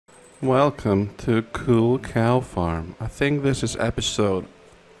Welcome to Cool Cow Farm. I think this is episode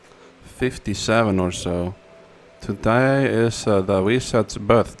 57 or so. Today is the wizard's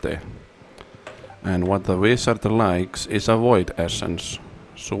birthday. And what the wizard likes is a void essence.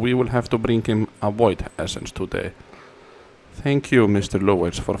 So we will have to bring him a void essence today. Thank you, Mr.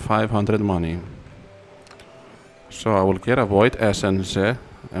 Lewis, for 500 money. So I will get a void essence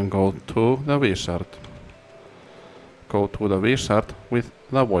and go to the wizard. Go to the wizard with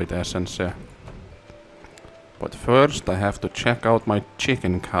the void essence. But first I have to check out my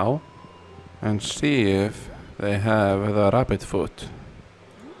chicken cow and see if they have the rabbit food.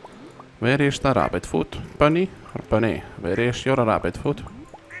 Where is the rabbit food? Bunny? Bunny, where is your rabbit food?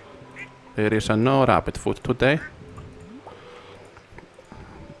 There is no rabbit food today.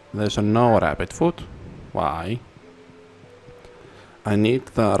 There's no rabbit food. Why? I need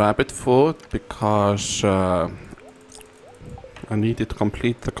the rabbit food because I need to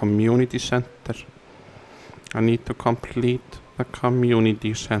complete the community center. I need to complete the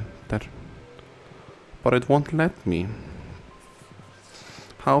community center. But it won't let me.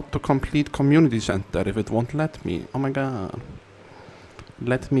 How to complete community center if it won't let me? Oh my god.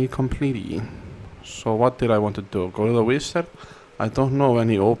 Let me complete. So what did I want to do? Go to the wizard? I don't know when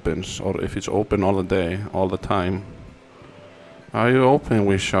he opens or if it's open all the day, all the time. Are you open,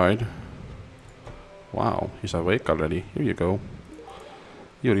 wizard? Wow, he's awake already. Here you go.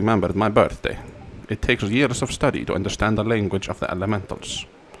 You remembered my birthday. It takes years of study to understand the language of the elementals.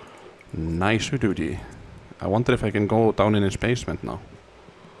 Nice duty. I wonder if I can go down in his basement now.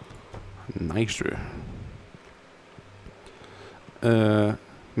 Nicer.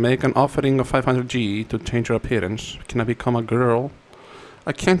 Make an offering of 500G to change your appearance. Can I become a girl?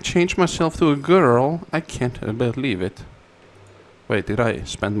 I can't change myself to a girl. I can't believe it. Wait, did I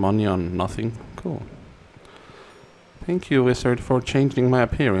spend money on nothing? Cool. Thank you, wizard, for changing my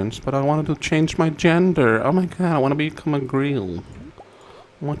appearance, but I wanted to change my gender. Oh my god, I want to become a grill.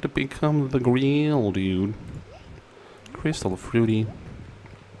 I want to become the grill, dude. Crystal fruity.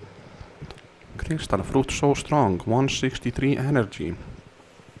 Crystal fruit so strong. 163 energy.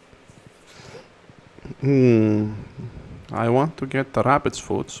 I want to get the rabbit's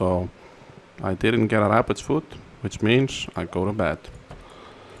food, so I didn't get a rabbit's food, which means I go to bed.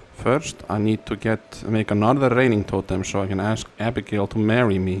 First, I need to make another raining totem so I can ask Abigail to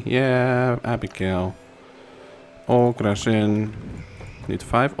marry me. Yeah, Abigail. Ogresin. Need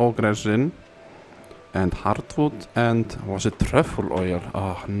 5 ogresin. And hardwood and... was it truffle oil?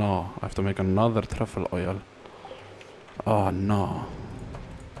 Oh no, I have to make another truffle oil. Oh no.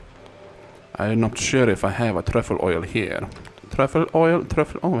 I'm not sure if I have a truffle oil here. Truffle oil,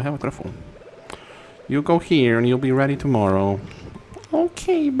 truffle... oh, I have a truffle. You go here and you'll be ready tomorrow.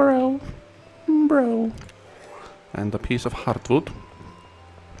 Okay, bro. Bro. And a piece of hardwood.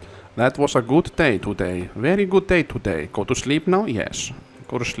 That was a good day today. Very good day today. Go to sleep now? Yes.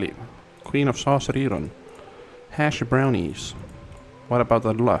 Go to sleep. Queen of Saucery Run. Hash brownies. What about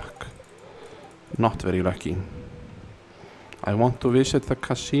the luck? Not very lucky. I want to visit the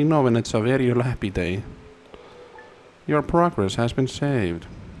casino when it's a very happy day. Your progress has been saved.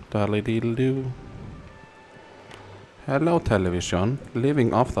 Dolly-diddle-doo. Hello, television.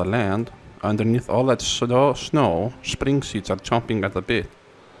 Living off the land. Underneath all that snow, spring seeds are chomping at the bit.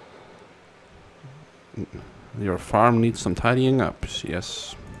 Your farm needs some tidying up.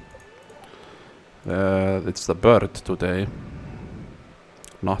 Yes. It's the bird today.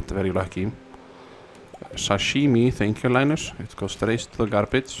 Not very lucky. Sashimi, thank you, Linus. It goes straight to the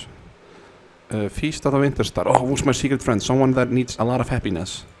garbage. Feast of the Winter Star. Oh, who's my secret friend? Someone that needs a lot of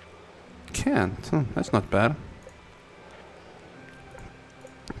happiness. Can't. That's not bad.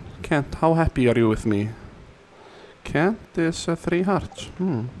 Kent, how happy are you with me? Kent is 3 hearts.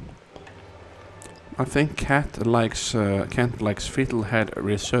 I think Kent likes fiddlehead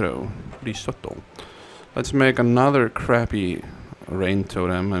risotto. Let's make another crappy rain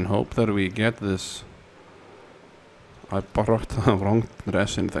totem and hope that we get this. I brought the wrong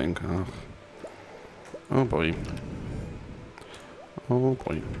dressing thing. Oh boy. Oh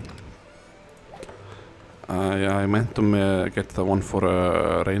boy. I meant to get the one for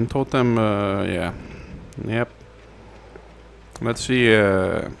a rain totem, yeah. Yep. Let's see,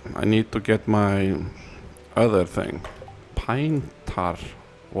 I need to get my other thing. Pine tar,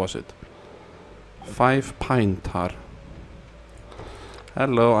 was it? 5 pine tar.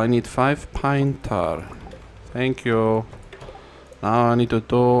 Hello, I need 5 pine tar. Thank you. Now I need to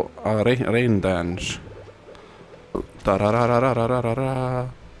do a rain dance. Ta-ra-ra-ra-ra-ra-ra-ra.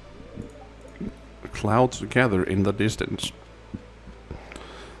 Clouds gather in the distance.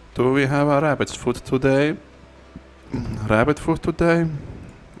 Do we have a rabbit's foot today? Rabbit foot today?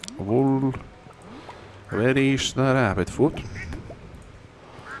 wool. Where is the rabbit foot?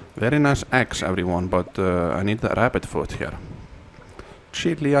 Very nice eggs, everyone, but I need the rabbit foot here.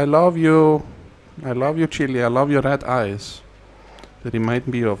 Chili, I love you. I love you, Chili. I love your red eyes. They remind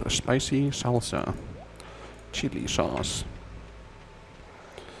me of spicy salsa. Chili sauce.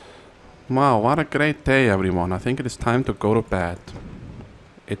 Wow, what a great day, everyone. I think it is time to go to bed.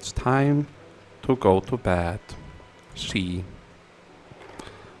 It's time to go to bed. See.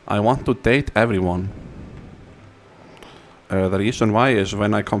 I want to date everyone. The reason why is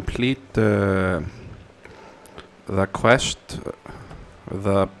when I complete the quest,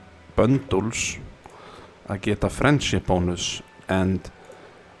 the bundles, I get a friendship bonus, and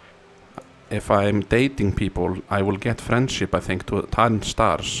if I'm dating people, I will get friendship, I think, to 10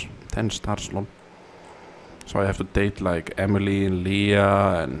 stars. 10 stars, lol. So I have to date like Emily and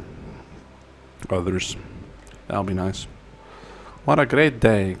Leah and others. That'll be nice. What a great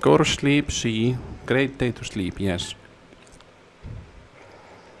day. Go to sleep, see. Great day to sleep, yes.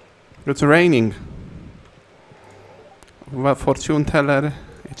 It's raining. Well, fortune teller,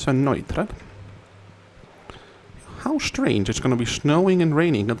 it's a neutral. How strange, it's gonna be snowing and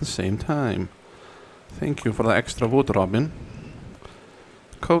raining at the same time. Thank you for the extra wood, Robin.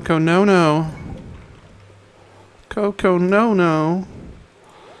 Coco, no. Coco, no.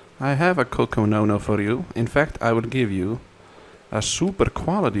 I have a Coco no for you. In fact, I would give you a super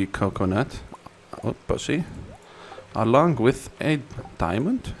quality coconut. Oh, pussy. Along with a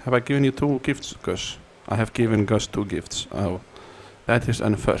diamond? Have I given you 2 gifts, Gus? I have given Gus 2 gifts. Oh, that is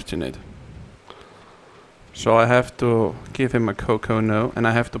unfortunate. So I have to give him a Coco no, and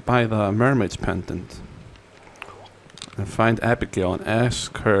I have to buy the mermaid's pendant. And find Abigail and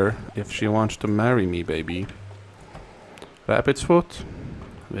ask her if she wants to marry me, baby. Rabbit's foot?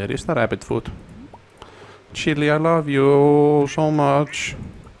 Where is the rabbit foot? Chili, I love you so much.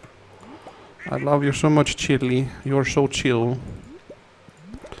 I love you so much, Chili. You're so chill.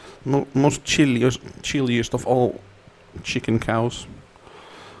 Most chilliest of all chicken cows.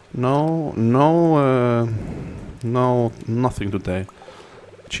 No, nothing today.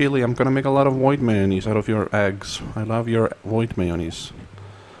 Chili, I'm gonna make a lot of white mayonnaise out of your eggs. I love your white mayonnaise.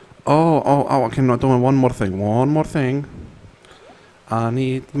 Oh, okay, no, doing one more thing. I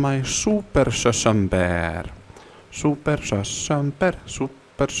need my super susamber.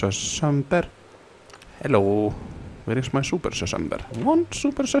 Hello. Where is my super susamber? One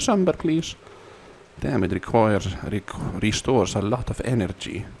super susamber, please. Damn, it restores a lot of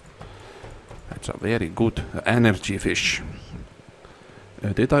energy. That's a very good energy fish.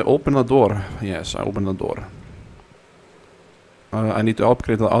 Did I open the door? Yes, I opened the door. I need to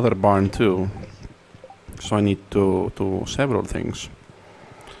upgrade the other barn too. So I need to do several things.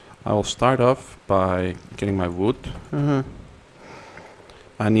 I will start off by getting my wood.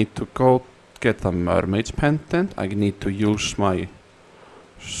 I need to go get the mermaid's pendant. I need to use my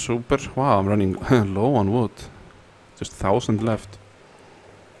super... Wow, I'm running low on wood. Just 1,000 left.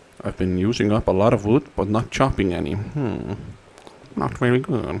 I've been using up a lot of wood, but not chopping any. Not very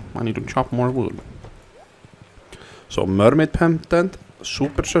good. I need to chop more wood. So mermaid pendant,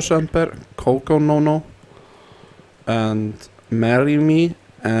 super susamber, Coco no, and marry me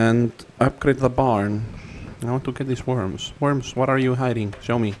and upgrade the barn. I want to get these worms. Worms, what are you hiding?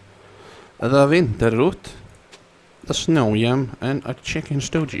 Show me. The winter root, the snow yam, and a chicken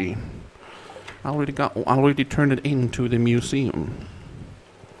stogie. Already turned it into the museum.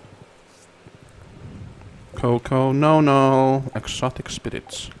 Coco no, exotic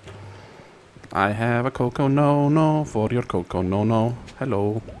spirits. I have a Coco no for your Coco no.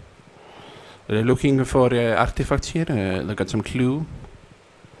 Hello. They're looking for artifacts here. They got some clue.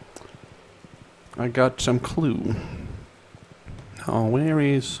 I got some clue. Oh, where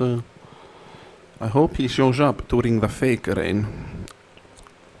is... I hope he shows up during the fake rain.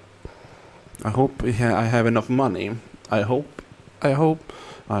 I hope I have enough money. I hope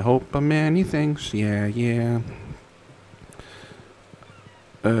many things. Yeah.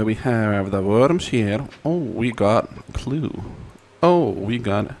 We have the worms here. Oh, we got clue. Oh, we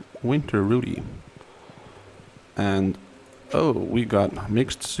got winter Rudy. And oh, we got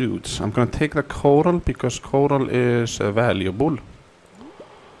mixed suits. I'm gonna take the coral because coral is valuable.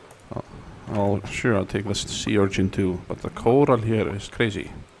 I'll take the sea urchin too, but the coral here is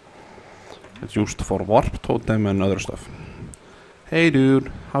crazy. It's used for warp totem and other stuff. Hey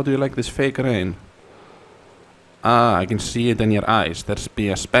dude, how do you like this fake rain? Ah, I can see it in your eyes. There's be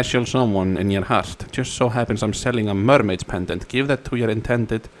a special someone in your heart. Just so happens I'm selling a mermaid's pendant. Give that to your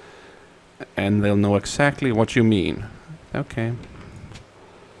intended and they'll know exactly what you mean. Okay.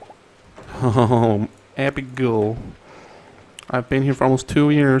 Oh, Abigail. I've been here for almost 2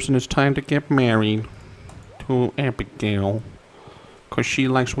 years and it's time to get married to Abigail. Because she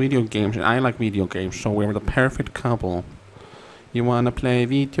likes video games and I like video games, so we're the perfect couple. You wanna play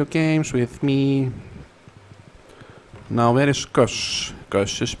video games with me? Now where is Gus?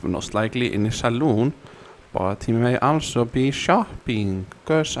 Gus is most likely in the saloon, but he may also be shopping.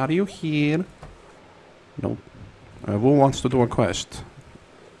 Gus, are you here? Nope. Who wants to do a quest?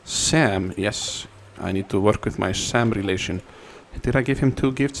 Sam, yes. I need to work with my Sam relation. Did I give him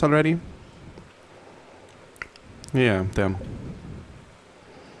 2 gifts already? Yeah, damn.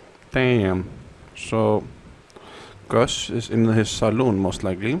 Damn. So, Gus is in his saloon most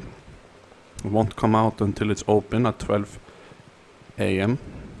likely. Won't come out until it's open at 12 a.m.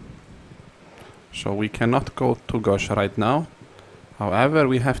 So we cannot go to Gus right now. However,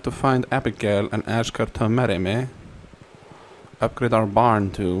 we have to find Abigail and ask her to marry me. Upgrade our barn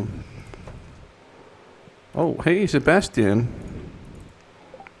too. Oh, hey Sebastian.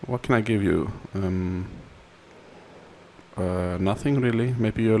 What can I give you? Nothing really.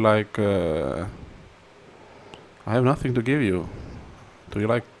 Maybe you like... I have nothing to give you. Do you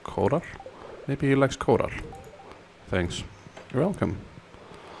like coral? Maybe he likes coral. Thanks. You're welcome.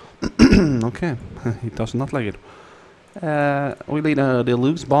 Okay. He does not like it. We need a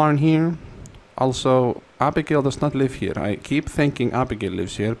deluxe barn here. Also, Abigail does not live here. I keep thinking Abigail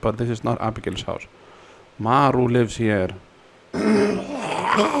lives here, but this is not Abigail's house. Maru lives here.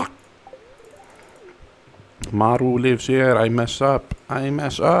 Maru lives here. I mess up. I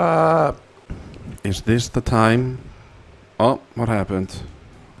mess up. Is this the time? Oh, what happened?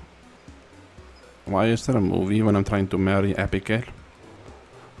 Why is there a movie when I'm trying to marry Abigail?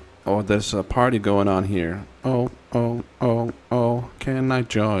 Oh, there's a party going on here. Oh, oh, oh, oh, can I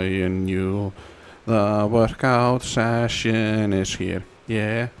join you? The workout session is here.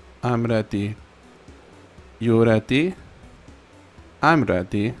 Yeah, I'm ready. You ready? I'm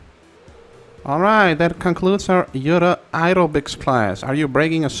ready. Alright, that concludes our aerobics class. Are you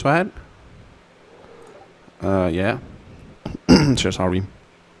breaking a sweat? Yeah. Sure, sorry.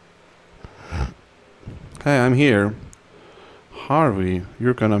 Hey, I'm here. Harvey,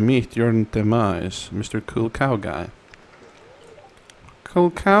 you're gonna meet your demise, Mr. Cool Cow Guy.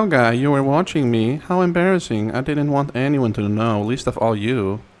 Cool Cow Guy, you were watching me? How embarrassing. I didn't want anyone to know, least of all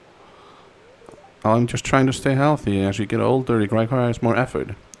you. I'm just trying to stay healthy. As you get older, it requires more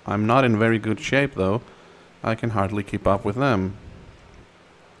effort. I'm not in very good shape, though. I can hardly keep up with them.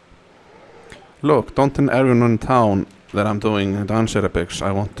 Look, don't tell everyone in town that I'm doing dance aerobics.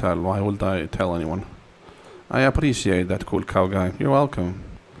 I won't tell. Why would I tell anyone? I appreciate that, Cool Cow Guy. You're welcome.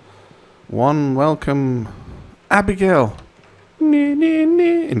 One welcome... Abigail!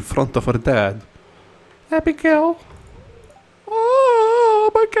 In front of her dad. Abigail!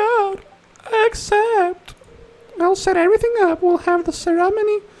 Oh my god! Accept! I'll set everything up. We'll have the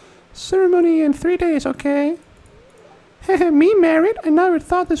ceremony in 3 days, okay? Me married? I never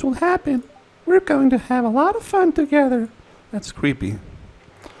thought this would happen. We're going to have a lot of fun together. That's creepy.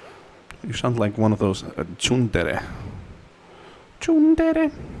 You sound like one of those tsundere.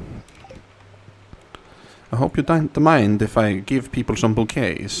 Tsundere. I hope you don't mind if I give people some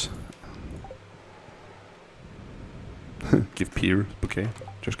bouquets. Give Peter bouquet.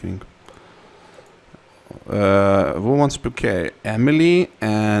 Just kidding. Who wants bouquet? Emily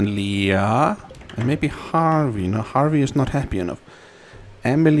and Leah. And maybe Harvey. No, Harvey is not happy enough.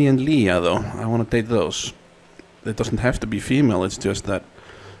 Emily and Leah, though. I want to date those. It doesn't have to be female. It's just that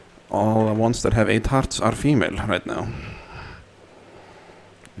all the ones that have 8 hearts are female right now.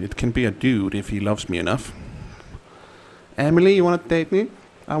 It can be a dude if he loves me enough. Emily, you want to date me?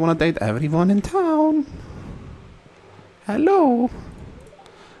 I want to date everyone in town. Hello.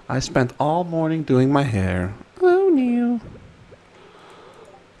 I spent all morning doing my hair. Oh, no.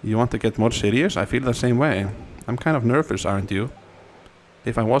 You want to get more serious? I feel the same way. I'm kind of nervous, aren't you?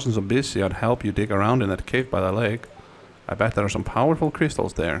 If I wasn't so busy, I'd help you dig around in that cave by the lake. I bet there are some powerful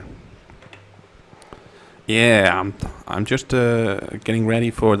crystals there. Yeah, I'm just getting ready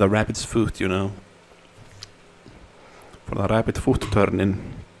for the rabbit's foot, you know. For the rabbit foot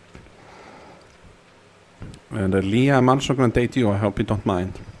turning. And Leah, I'm also gonna date you. I hope you don't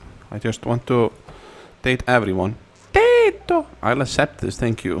mind. I just want to date everyone. Date! I'll accept this,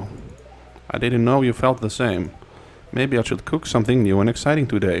 thank you. I didn't know you felt the same. Maybe I should cook something new and exciting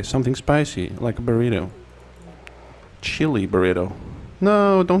today. Something spicy, like a burrito. Chili burrito.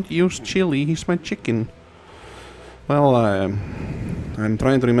 No, don't use chili. He's my chicken. Well, I'm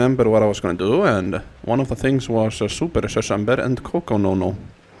trying to remember what I was going to do, and one of the things was super sesamber and cocoa nono.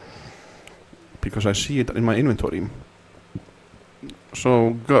 Because I see it in my inventory.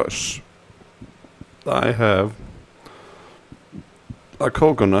 So, Gus, I have a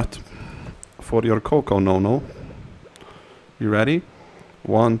coconut for your cocoa no-no. You ready?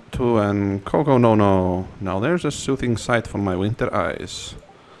 1, 2, and cocoa no-no. Now there's a soothing sight for my winter eyes.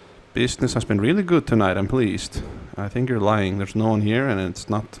 Business has been really good tonight, I'm pleased. I think you're lying. There's no one here and it's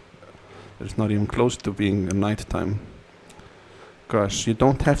not even close to being nighttime. Gosh, you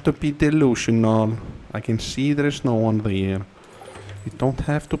don't have to be delusional. I can see there is no one there. You don't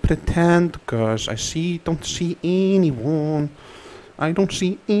have to pretend, cause don't see anyone. I don't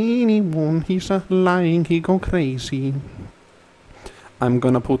see anyone. He's lying, he go crazy. I'm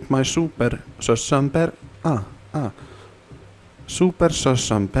gonna put my super susamber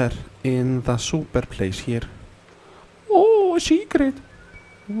in the super place here. Oh, a secret.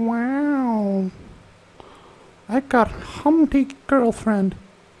 Wow. I got Humpty girlfriend.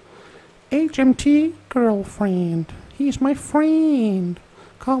 HMT girlfriend. He's my friend.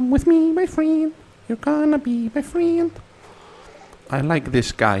 Come with me, my friend. You're gonna be my friend. I like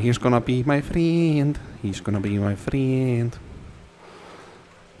this guy. He's gonna be my friend. He's gonna be my friend.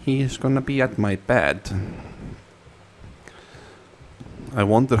 He is gonna be at my bed. I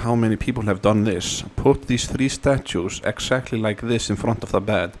wonder how many people have done this. Put these 3 statues exactly like this in front of the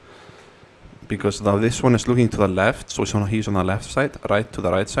bed. Because this one is looking to the left, so he's on the left side, right to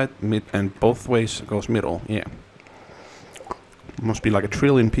the right side, mid, and both ways goes middle. Yeah. Must be like 1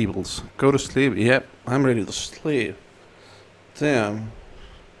 trillion peoples. Go to sleep. Yep, I'm ready to sleep. Damn.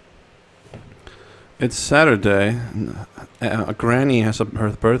 It's Saturday. Granny has her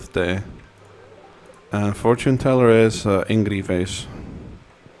birthday. And fortune teller is angry face.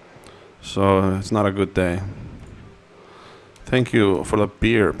 So it's not a good day. Thank you for the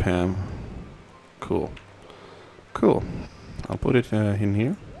beer, Pam. Cool. Cool. I'll put it in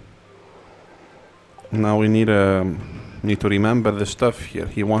here. Now we need to remember the stuff here.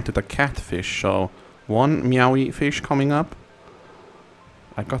 He wanted a catfish, so 1 meowy fish coming up.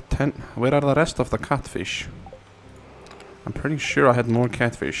 I got 10. Where are the rest of the catfish? I'm pretty sure I had more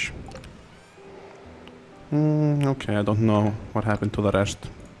catfish. Okay, I don't know what happened to the rest.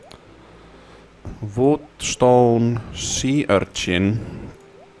 Woodstone sea urchin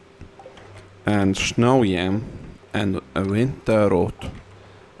and snow yam and a winter rot.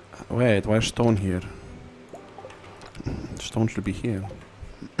 Wait, why is stone here? Stone should be here.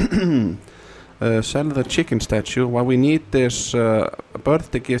 Sell the chicken statue. Well, we need this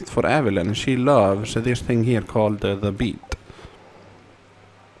birthday gift for Evelyn. She loves this thing here called the beat.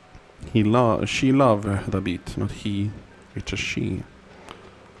 She loves the beat, not he. It's a she.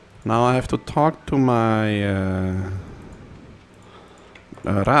 Now I have to talk to my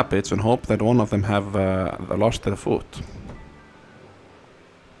rabbits and hope that one of them have lost their foot.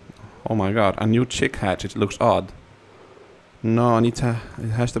 Oh my god, a new chick hatch. It looks odd. No, it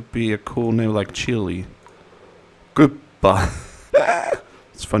has to be a cool name like Chili. Guppa.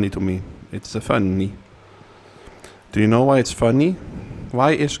 It's funny to me. It's funny. Do you know why it's funny?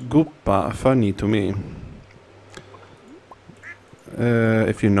 Why is Guppa funny to me?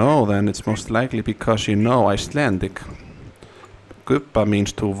 If you know, then it's most likely because you know Icelandic. Guppa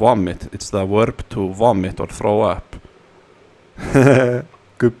means to vomit. It's the verb to vomit or throw up.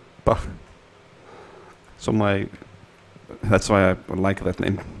 Guppa. So that's why I like that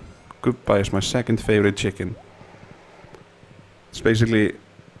name. Guppa is my 2nd favorite chicken. It's basically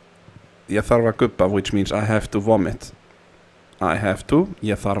ég þarf að guppa, which means I have to vomit. I have to,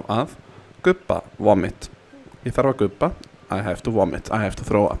 ég þarf að guppa, vomit. Ég þarf að guppa, I have to vomit. I have to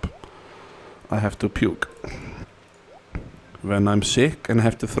throw up. I have to puke. When I'm sick and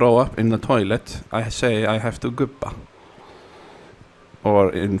have to throw up in the toilet, I say I have to guppa.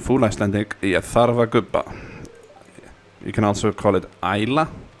 Or in full Icelandic, ég þarf að guppa. You can also call it æla.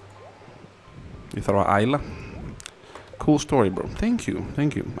 Ég þarf að æla. Cool story, bro. Thank you,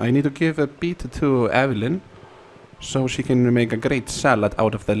 thank you. I need to give a beat to Evelyn so she can make a great salad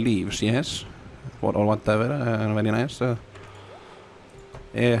out of the leaves, yes? Or whatever, very nice.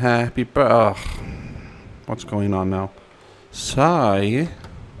 Happy birthday. What's going on now? Sigh.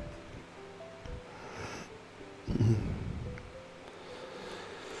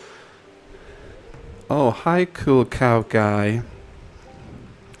 Oh, hi, cool cow guy.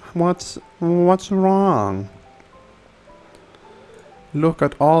 What's wrong? Look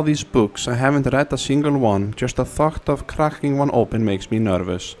at all these books. I haven't read a single one. Just the thought of cracking one open makes me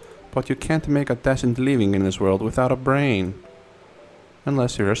nervous. But you can't make a decent living in this world without a brain.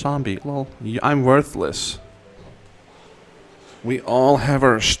 Unless you're a zombie. Well, I'm worthless. We all have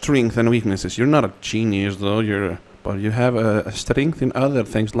our strengths and weaknesses. You're not a genius though, but you have a strength in other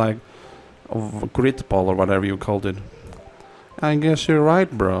things like grit ball or whatever you called it. I guess you're right,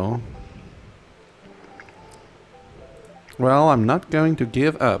 bro. Well, I'm not going to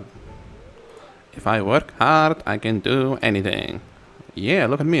give up. If I work hard, I can do anything. Yeah,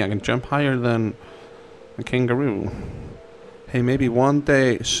 look at me. I can jump higher than a kangaroo. Hey, maybe one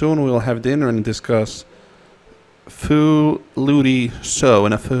day soon we'll have dinner and discuss foo, looty, so,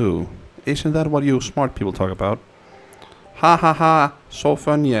 and a foo. Isn't that what you smart people talk about? Ha ha ha. So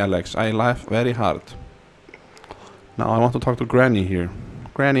funny, Alex. I laugh very hard. Now I want to talk to Granny here.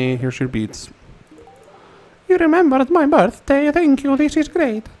 Granny, here's your beats. You remembered my birthday. Thank you. This is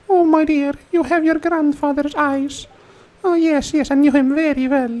great. Oh, my dear, you have your grandfather's eyes. Oh, yes, I knew him very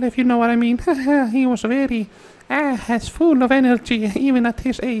well, if you know what I mean. He was very, as full of energy, even at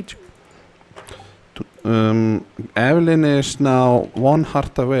his age. Evelyn is now one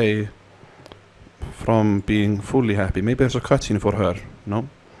heart away from being fully happy. Maybe there's a cutscene for her, no?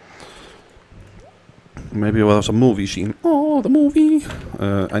 Maybe it was a movie scene. Oh, the movie!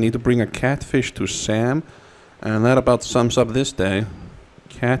 I need to bring a catfish to Sam, and that about sums up this day.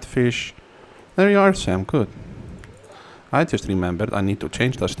 Catfish. There you are, Sam. Good. I just remembered I need to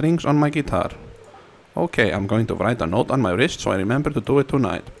change the strings on my guitar. Okay, I'm going to write a note on my wrist so I remember to do it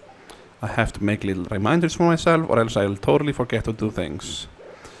tonight. I have to make little reminders for myself or else I'll totally forget to do things.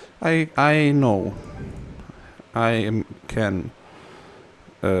 I know. I can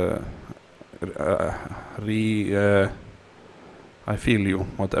I feel you,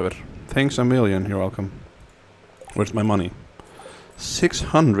 whatever. Thanks a million, you're welcome. Where's my money?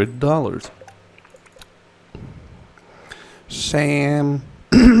 $600. Sam.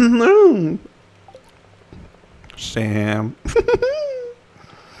 Sam.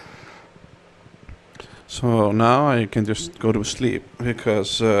 So now I can just go to sleep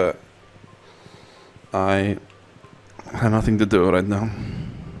because I have nothing to do right now.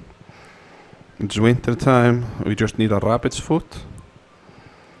 It's winter time. We just need a rabbit's foot.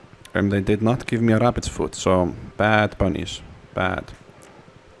 And they did not give me a rabbit's foot, so bad bunnies. Bad.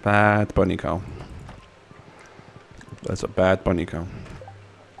 Bad bunny cow. That's a bad bunny cow.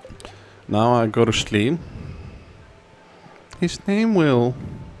 Now I go to sleep. His name will...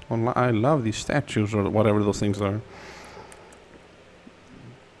 Well, I love these statues or whatever those things are.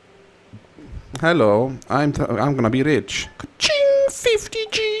 Hello, I'm gonna be rich. Ka-ching!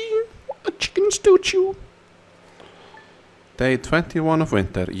 50G! A chicken stew. Day 21 of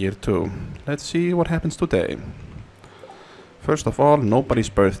winter, year 2. Let's see what happens today. First of all, nobody's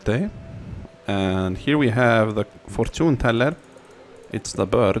birthday. And here we have the fortune teller. It's the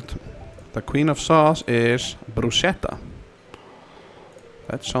bird. The queen of sauce is bruschetta.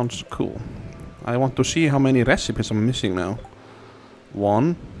 That sounds cool. I want to see how many recipes I'm missing now.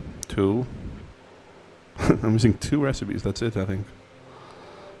 1, 2. I'm missing 2 recipes, that's it, I think.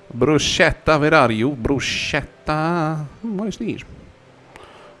 Bruschetta, where are you? Bruschetta. What is these?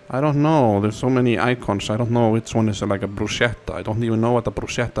 I don't know. There's so many icons. I don't know which one is like a bruschetta. I don't even know what a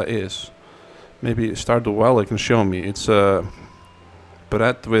bruschetta is. Maybe Stardew they can show me. It's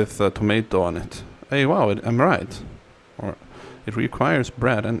bread with tomato on it. Hey, wow, I'm right. Or it requires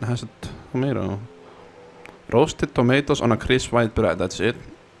bread and has a tomato. Roasted tomatoes on a crisp white bread. That's it.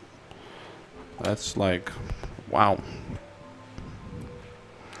 That's like, wow.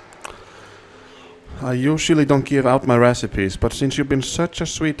 I usually don't give out my recipes, but since you've been such a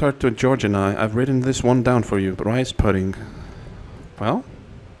sweetheart to George and I've written this one down for you. Rice pudding. Well,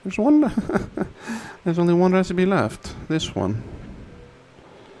 there's one. There's only one recipe left. This one.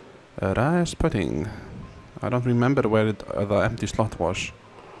 Rice pudding. I don't remember where the empty slot was.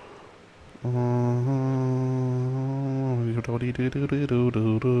 Oh,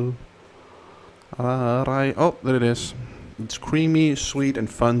 there it is. It's creamy, sweet, and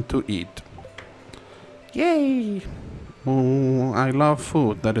fun to eat. Yay! Oh, I love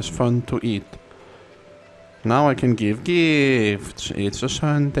food that is fun to eat. Now I can give gifts. It's a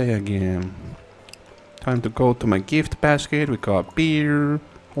Sunday again. Time to go to my gift basket. We got beer,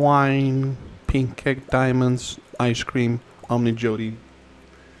 wine, pink cake, diamonds, ice cream, Omni Jody.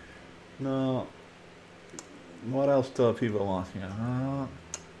 No. What else do people want here?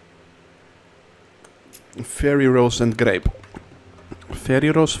 Fairy rose and grape.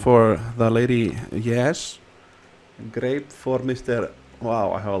 Fairy rose for the lady, yes. Grape for Mr.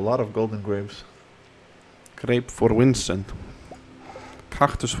 Wow, I have a lot of golden grapes. Grape for Vincent.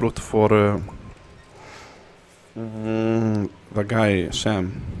 Cactus fruit for the guy,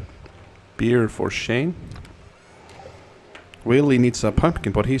 Sam. Beer for Shane. Willie needs a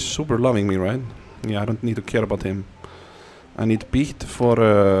pumpkin, but he's super loving me, right? Yeah, I don't need to care about him. I need beet for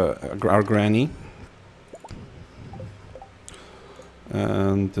our granny.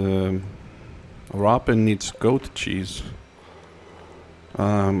 And Robin needs goat cheese.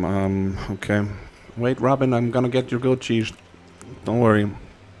 Okay. Wait, Robin, I'm gonna get your goat cheese. Don't worry.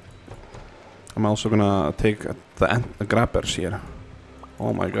 I'm also gonna take the grabbers here.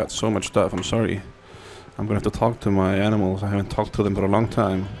 Oh my god, so much stuff. I'm sorry. I'm gonna have to talk to my animals. I haven't talked to them for a long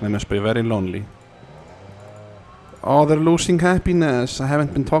time. They must be very lonely. Oh, they're losing happiness. I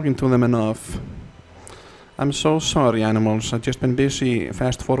haven't been talking to them enough. I'm so sorry, animals. I've just been busy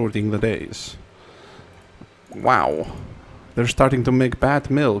fast-forwarding the days. Wow. They're starting to make bad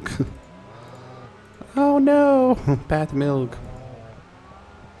milk. Oh no, bad milk.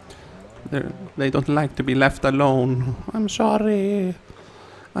 They don't like to be left alone. I'm sorry.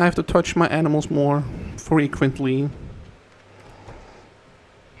 I have to touch my animals more frequently.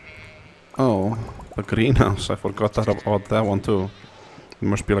 Oh, the greenhouse. I forgot about that one too. There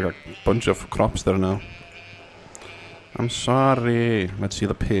must be like a bunch of crops there now. I'm sorry. Let's see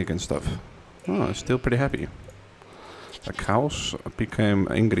the pig and stuff. Oh, it's still pretty happy. The cows became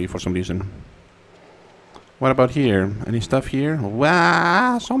angry for some reason. What about here? Any stuff here?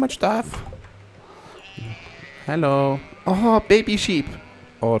 Wow, so much stuff. Hello. Oh, baby sheep.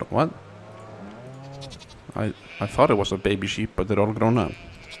 Or what? I thought it was a baby sheep, but they're all grown up.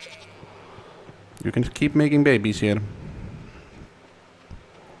 You can keep making babies here.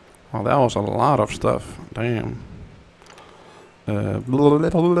 Oh, that was a lot of stuff. Damn. I'm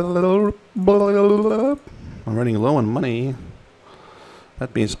running low on money.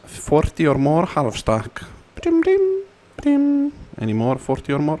 That means 40 or more half stack. Any more?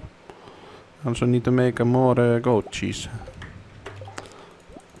 40 or more? I also need to make a more goat cheese.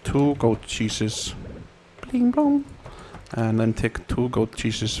 2 goat cheeses. Bling blong. And then take 2 goat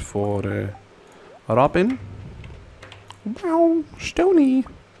cheeses for Robin. Wow, Stony.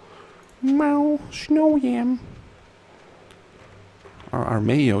 Wow, Snow Yam. Our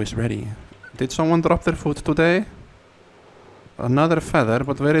mayo is ready. Did someone drop their foot today? Another feather,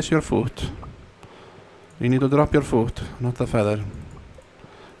 but where is your foot? You need to drop your foot, not the feather.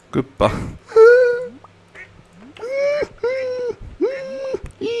 Guppa.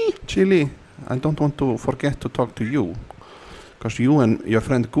 Chili, I don't want to forget to talk to you. Because you and your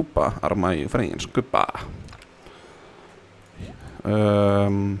friend Guppa are my friends. Guppa.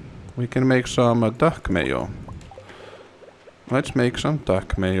 We can make some duck mayo. Let's make some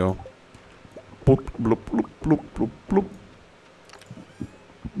duck mayo. Bloop, bloop, bloop, bloop, bloop, bloop.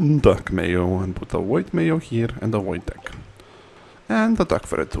 Duck mayo, and put the white mayo here and the white duck. And the duck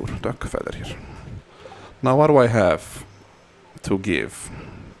feather too. Duck feather here. Now what do I have to give?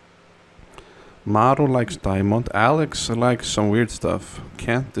 Maru likes diamond. Alex likes some weird stuff.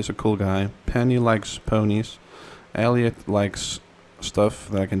 Kent is a cool guy. Penny likes ponies. Elliot likes stuff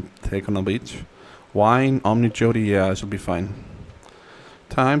that I can take on the beach. Wine, Omni Jody, yeah, this will be fine.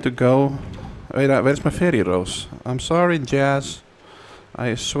 Time to go. Wait, where's my fairy rose? I'm sorry, Jazz.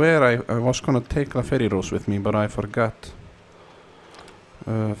 I swear I was gonna take the fairy rose with me, but I forgot.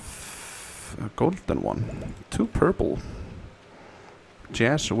 A golden one. 2 purple.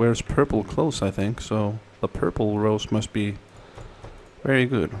 Jazz wears purple clothes, I think, so the purple rose must be very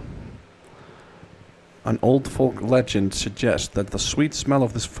good. An old folk legend suggests that the sweet smell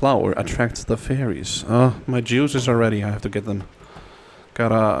of this flower attracts the fairies. My juices are ready. I have to get them.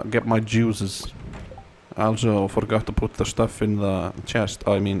 Gotta get my juices. I also forgot to put the stuff in the chest.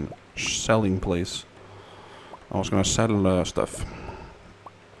 I mean, selling place. I was gonna sell stuff.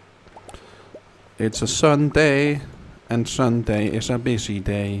 It's a Sunday, and Sunday is a busy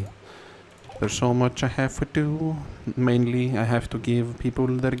day. There's so much I have to do. Mainly, I have to give people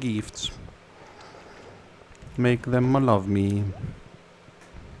their gifts. Make them love me.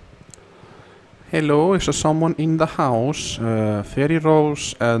 Hello, is there someone in the house? Fairy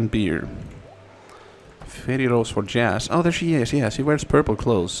Rose and beer. Fairy Rose for Jazz. Oh, there she is. Yeah, she wears purple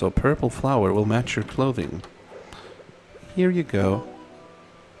clothes, so purple flower will match your clothing. Here you go.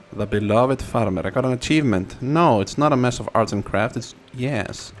 The beloved farmer. I got an achievement. No, it's not a mess of arts and crafts. It's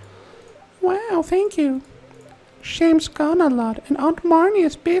yes. Wow, thank you. Shame's gone a lot, and Aunt Marnie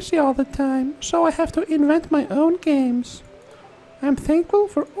is busy all the time, so I have to invent my own games. I'm thankful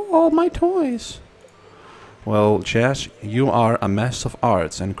for all my toys. Well, Jazz, you are a mess of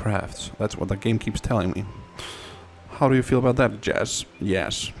arts and crafts. That's what the game keeps telling me. How do you feel about that, Jazz?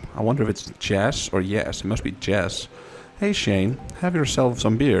 Yes. I wonder if it's Jazz or yes. It must be Jazz. Hey, Shane, have yourself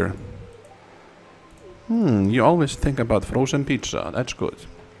some beer. You always think about frozen pizza. That's good.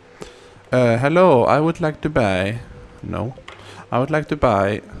 Hello, I would like to buy... No. I would like to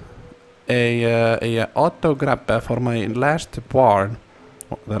buy a auto grabber for my last barn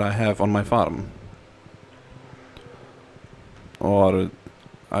that I have on my farm. Or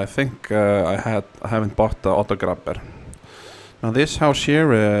I think I haven't bought the auto grabber. Now this house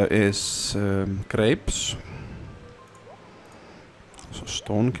here is grapes. So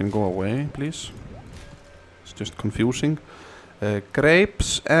stone can go away, please. It's just confusing.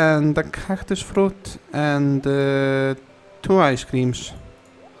 Grapes and a cactus fruit and 2 ice creams.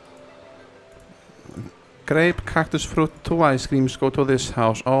 Grape, cactus fruit, 2 ice creams go to this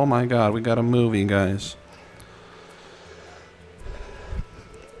house. Oh my god, we got a movie, guys.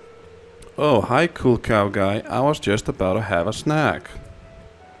 Oh, hi, cool cow guy. I was just about to have a snack.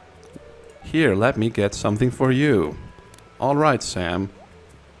 Here, let me get something for you. Alright, Sam.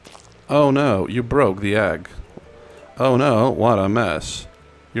 Oh no, you broke the egg. Oh no, what a mess.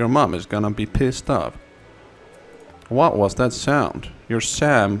 Your mom is gonna be pissed off. What was that sound? Your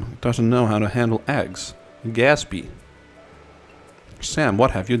Sam doesn't know how to handle eggs. Gaspy. Sam,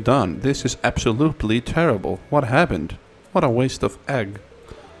 what have you done? This is absolutely terrible. What happened? What a waste of egg.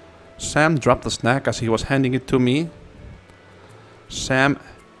 Sam dropped the snack as he was handing it to me. Sam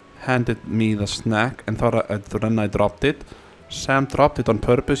handed me the snack and thought then I dropped it. Sam dropped it on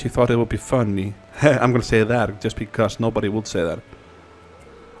purpose. He thought it would be funny. I'm gonna say that just because nobody would say that.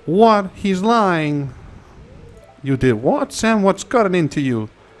 What? He's lying. You did what, Sam? What's gotten into you?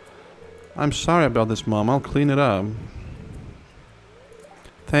 I'm sorry about this, Mom. I'll clean it up.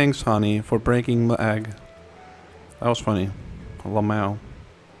 Thanks, honey, for breaking the egg. That was funny. Lamau.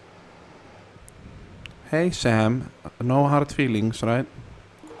 Hey, Sam. No hard feelings, right?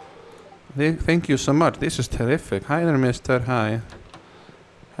 Thank you so much. This is terrific. Hi there, mister. Hi.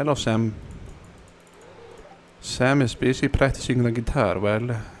 Hello, Sam. Sam is busy practicing the guitar.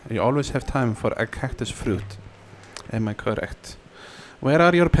 Well, you always have time for a cactus fruit. Am I correct? Where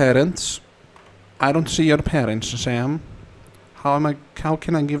are your parents? I don't see your parents, Sam. How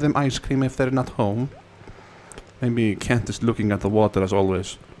can I give them ice cream if they're not home? Maybe Kent is looking at the water as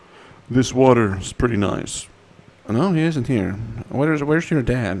always. This water is pretty nice. No, he isn't here. Where's your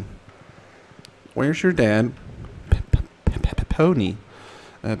dad? Where's your dad? Pony.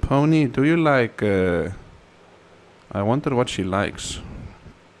 Pony, do you like... I wonder what she likes.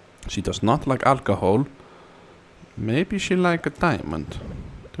 She does not like alcohol. Maybe she like a diamond.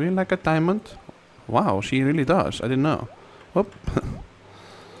 Do you like a diamond? Wow, she really does. I didn't know. Whoop.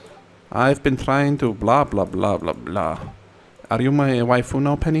 I've been trying to blah blah blah blah blah. Are you my waifu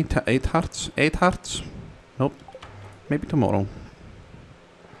now, Penny? 8 hearts? 8 hearts? Nope. Maybe tomorrow.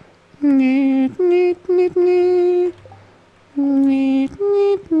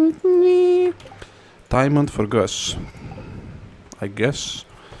 Diamond for Gus. I guess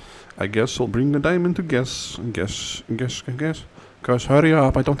I'll bring the diamond to Gus. Gus. Gus, hurry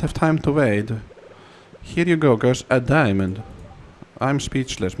up. I don't have time to wait. Here you go, Gus. A diamond. I'm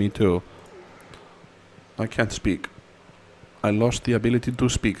speechless, me too. I can't speak. I lost the ability to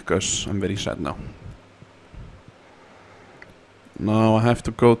speak, Gus. I'm very sad now. Now I have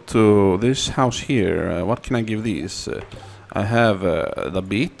to go to this house here. What can I give these? I have the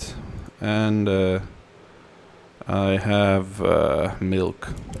beet and I have milk.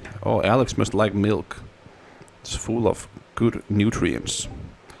 Oh, Alex must like milk. It's full of good nutrients.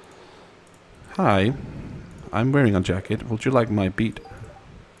 Hi, I'm wearing a jacket. Would you like my beet?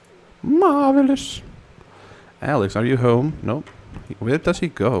 Marvelous. Alex, are you home? Nope. Where does he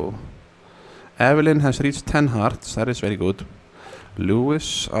go? Evelyn has reached 10 hearts. That is very good.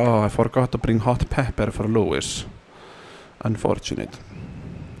 Lewis. Oh, I forgot to bring hot pepper for Lewis. Unfortunate.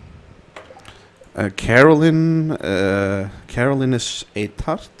 Carolyn. Carolyn is 8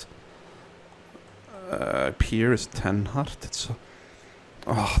 heart. Pierre is 10 heart. It's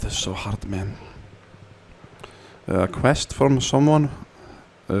oh, this is so hard, man. Quest from someone.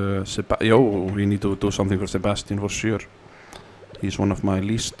 We need to do something for Sebastian for sure. He's one of my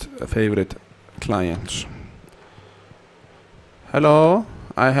least favorite clients. Hello,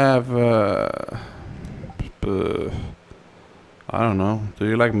 I have I don't know. Do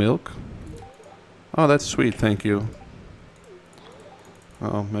you like milk? Oh, that's sweet, thank you.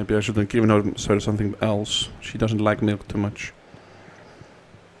 Oh, maybe I should have given her something else. She doesn't like milk too much.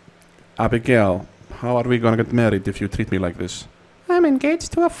 Abigail, how are we gonna get married if you treat me like this? I'm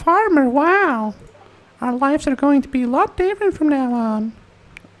engaged to a farmer, wow. Our lives are going to be a lot different from now on.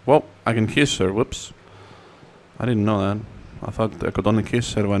 Well, I can kiss her, whoops. I didn't know that. I thought I could only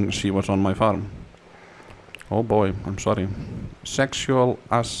kiss her when she was on my farm. Oh boy, I'm sorry. Sexual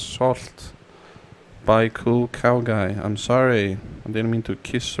assault by cool cow guy. I'm sorry. I didn't mean to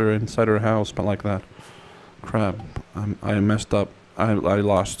kiss her inside her house, but like that. Crap. I messed up. I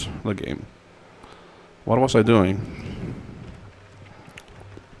lost the game. What was I doing?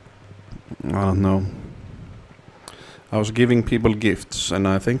 Oh no. I was giving people gifts, and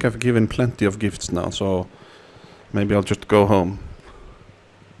I think I've given plenty of gifts now, so Maybe I'll just go home.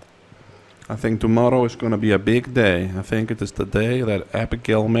 I think tomorrow is gonna be a big day. I think it is the day that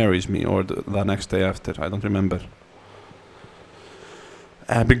Abigail marries me, or the next day after. I don't remember.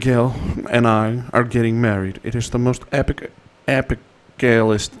 Abigail and I are getting married. It is the most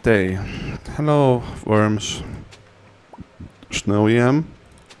Abigailist day. Hello, worms. Snowy M.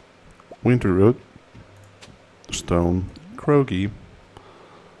 Winterroot. Stone. Croaky.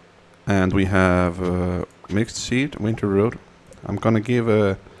 And we have mixed seed, Winterroot. I'm gonna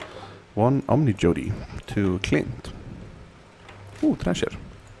give one Omni Jody to Clint. Ooh, Treasure.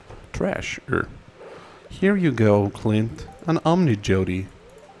 Treasure. Here you go, Clint. An Omni Jody.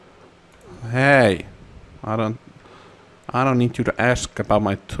 Hey, I don't need you to ask about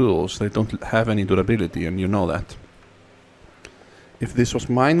my tools. They don't have any durability, and you know that. If this was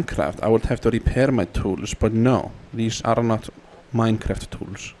Minecraft, I would have to repair my tools, but no, these are not Minecraft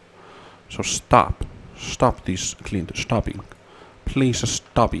tools. So stop. Stop this, Clint. Stopping. Please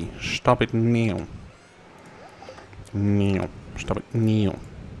stop it. Stop it now. Now. Stop it now.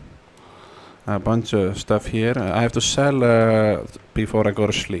 A bunch of stuff here. I have to sell before I go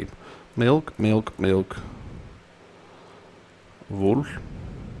to sleep. Milk, milk, milk. Wool.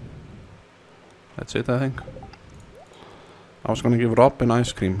 That's it, I think. I was gonna give Robin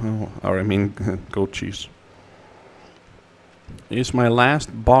ice cream. Oh, or I mean, goat cheese. Is my last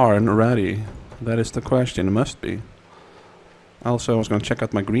barn ready? That is the question. It must be. Also, I was gonna check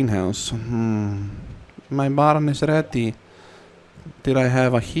out my greenhouse. My barn is ready. Did I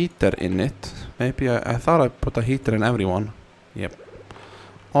have a heater in it? Maybe I thought I put a heater in everyone. Yep.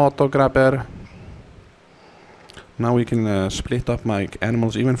 Auto grabber. Now we can split up my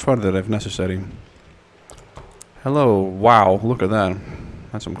animals even further if necessary. Hello. Wow, look at that.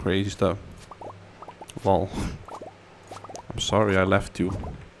 That's some crazy stuff. Lol. I'm sorry I left you.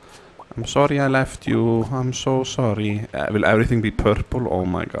 I'm sorry I left you. I'm so sorry. Will everything be purple? Oh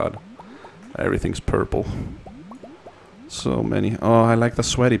my god. Everything's purple. So many. Oh, I like the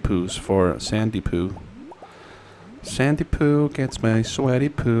sweaty poos for Sandy Poo. Sandy Poo gets my sweaty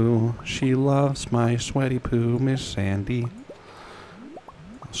poo. She loves my sweaty poo, Miss Sandy.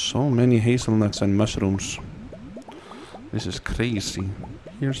 So many hazelnuts and mushrooms. This is crazy.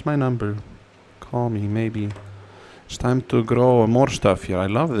 Here's my number. Call me, maybe. It's time to grow more stuff here. I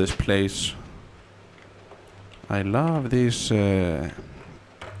love this place. I love this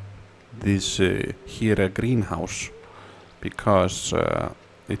here greenhouse because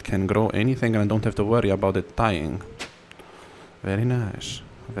it can grow anything and I don't have to worry about it dying. Very nice.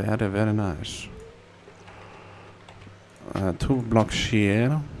 Very, very nice. 2 blocks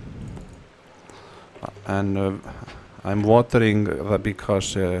here. And I'm watering that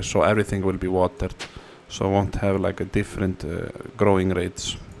because so everything will be watered. So I won't have like a different growing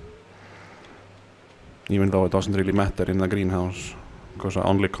rates. Even though it doesn't really matter in the greenhouse. Because I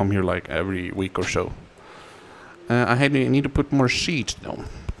only come here like every week or so. I need to put more seeds though.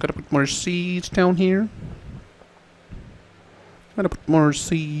 Gotta put more seeds down here. Gotta put more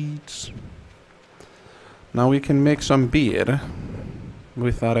seeds. Now we can make some beer.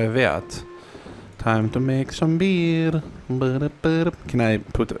 With our vet. Time to make some beer. Can I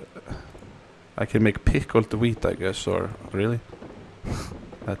put... I can make pickled wheat, I guess, or... Really?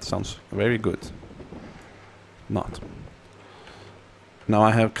 That sounds very good. Not. Now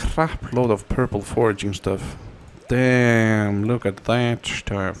I have crap load of purple foraging stuff. Damn, look at that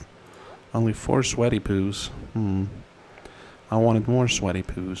stuff. Only 4 sweaty poos. I wanted more sweaty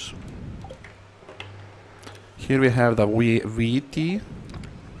poos. Here we have the wheaty.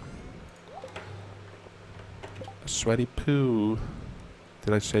 Sweaty poo.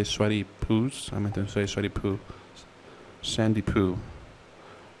 Did I say sweaty poos? I meant to say sweaty poo. Sandy poo.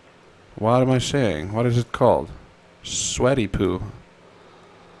 What am I saying? What is it called? Sweaty poo.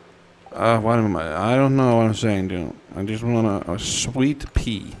 What am I? I don't know what I'm saying, dude. I just want a sweet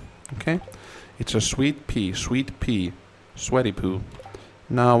pea. Okay? It's a sweet pea. Sweet pea. Sweaty poo.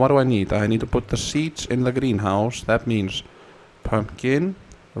 Now, what do I need? I need to put the seeds in the greenhouse. That means pumpkin,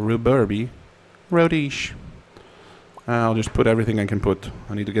 rhubarb, radish. I'll just put everything I can put.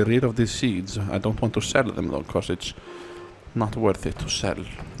 I need to get rid of these seeds. I don't want to sell them though, because it's not worth it to sell.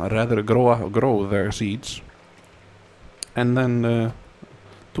 I'd rather grow their seeds and then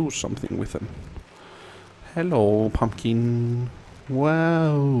do something with them. Hello, pumpkin.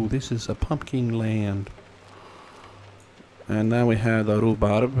 Wow, this is a pumpkin land. And now we have the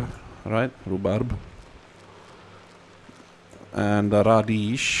rhubarb, right? Rhubarb. And the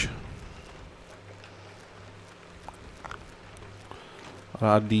radish.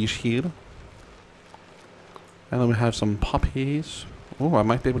 Radish here. And then we have some poppies. Oh, I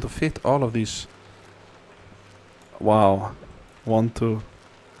might be able to fit all of these Wow. 1, 2.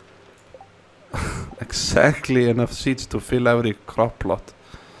 Exactly enough seeds to fill every crop plot.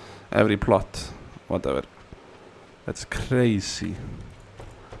 Every plot. Whatever. That's crazy.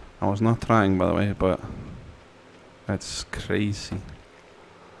 I was not trying, by the way, but that's crazy.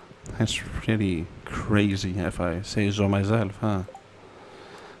 That's really crazy, if I say so myself, huh?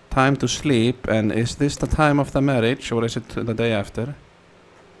 Time to sleep, and is this the time of the marriage, or is it the day after?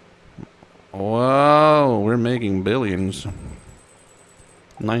 Wow, we're making billions.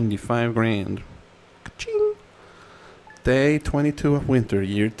 95 grand. Ka-ching! Day 22 of winter,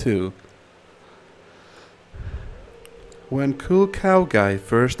 year 2. When Cool Cow Guy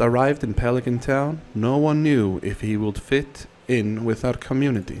first arrived in Pelican Town, no one knew if he would fit in with our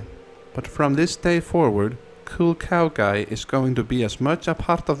community. But from this day forward, Cool Cow Guy is going to be as much a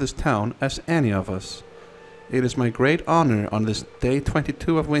part of this town as any of us. It is my great honor on this day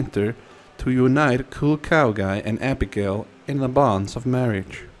 22 of winter to unite Cool Cow Guy and Abigail in the bonds of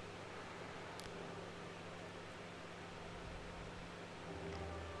marriage.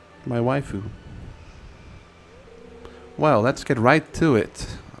 My waifu. Well, let's get right to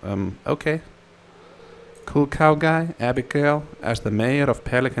it. Okay. Cool Cow Guy, Abigail, as the mayor of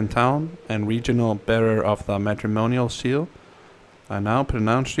Pelican Town and regional bearer of the matrimonial seal, I now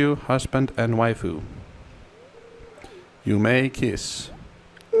pronounce you husband and waifu. You may kiss.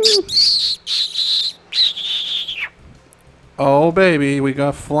 Oh baby, we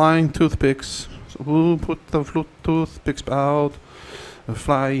got flying toothpicks. So who put the toothpicks out?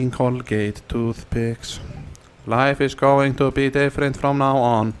 Flying Colgate toothpicks. Life is going to be different from now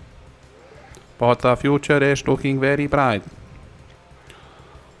on. But the future is looking very bright.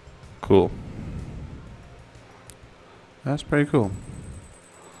 Cool. That's pretty cool.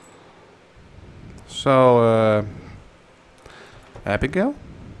 So, Abigail?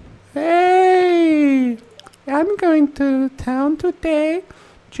 Hey! I'm going to town today.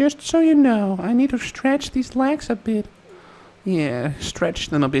 Just so you know, I need to stretch these legs a bit. Yeah, stretch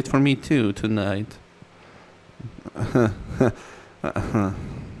them a bit for me too tonight.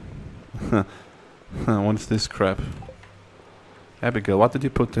 What's this crap? Abigail, what did you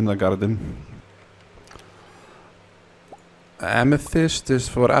put in the garden? Amethyst is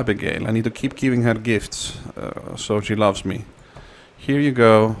for Abigail. I need to keep giving her gifts, so she loves me. Here you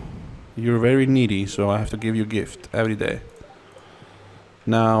go. You're very needy, so I have to give you a gift every day.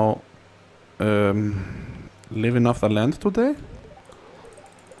 Now, living off the land today?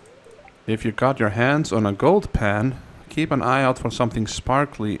 If you got your hands on a gold pan, keep an eye out for something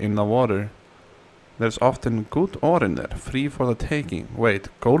sparkly in the water. There's often good ore in there, free for the taking. Wait,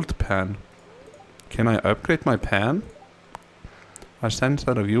 gold pan. Can I upgrade my pan? I sense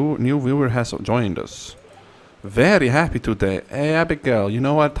that a new viewer has joined us. Very happy today. Hey Abigail, you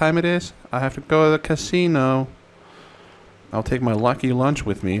know what time it is? I have to go to the casino. I'll take my lucky lunch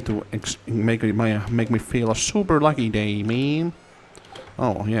with me to make me feel a super lucky day, man.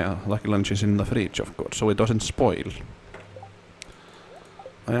 Oh yeah, lucky lunch is in the fridge, of course, so it doesn't spoil.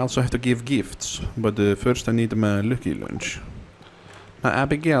 I also have to give gifts, but first I need my lucky lunch. Now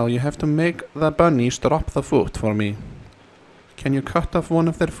Abigail, you have to make the bunnies drop the foot for me. Can you cut off one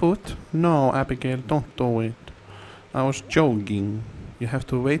of their foot? No, Abigail, don't do it. I was joking. You have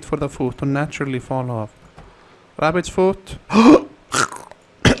to wait for the foot to naturally fall off. Rabbit's foot.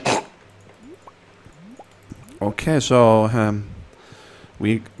 Okay, so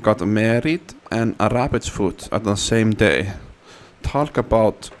we got married and a rabbit's foot at the same day. Talk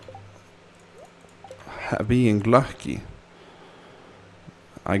about being lucky.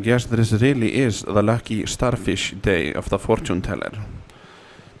 I guess this really is the lucky starfish day of the fortune teller.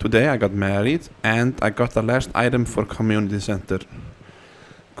 Today I got married and I got the last item for community center.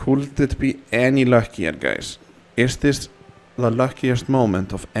 Could it be any luckier, guys? Is this the luckiest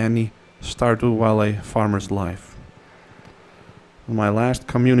moment of any Stardew Valley farmer's life? My last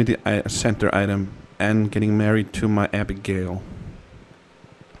community center item and getting married to my Abigail.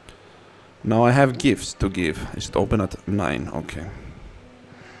 Now I have gifts to give. Is it open at 9? Okay.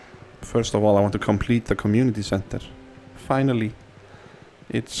 First of all, I want to complete the community center. Finally.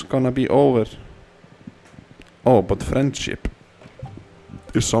 It's gonna be over. Oh, but friendship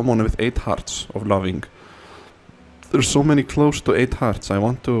is someone with 8 hearts of loving. There's so many close to 8 hearts. I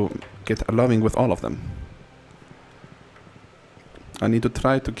want to get loving with all of them. I need to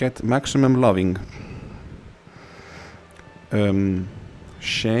try to get maximum loving.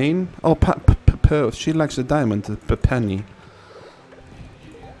 Shane? Oh, she likes a diamond, Penny.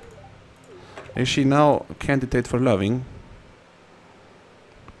 Is she now a candidate for loving?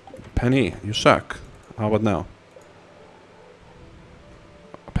 Penny, you suck. How about now?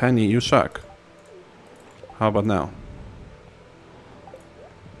 Penny, you suck. How about now?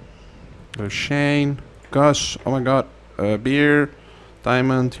 Shane, Gus, oh my god, beer,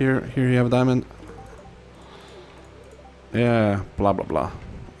 diamond, here you have a diamond. Yeah, blah blah blah.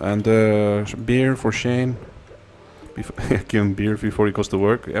 And beer for Shane. Give him beer before he goes to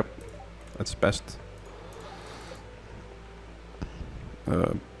work, yep, that's best.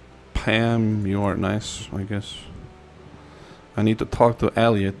 Pam, you are nice, I guess. I need to talk to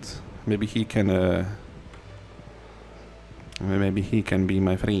Elliot. Maybe he can be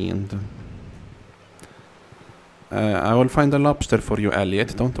my friend. I will find a lobster for you,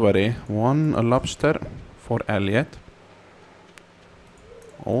 Elliot. Don't worry. One lobster for Elliot.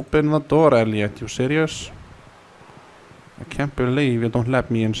 Open the door, Elliot. You serious? I can't believe you don't let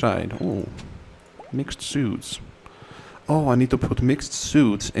me inside. Oh, mixed suits. Oh, I need to put mixed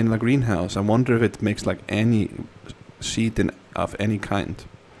suits in the greenhouse. I wonder if it makes like any seed of any kind.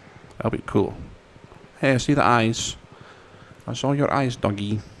 That'll be cool. Hey, I see the eyes. I saw your eyes,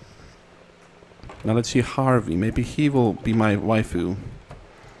 doggy. Now let's see Harvey. Maybe he will be my waifu.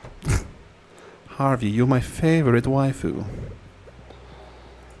 Harvey, you're my favorite waifu.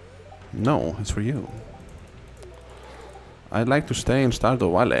 No, it's for you. I'd like to stay in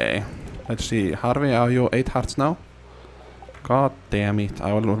Stardew Valley. Let's see. Harvey, are you 8 hearts now? God damn it.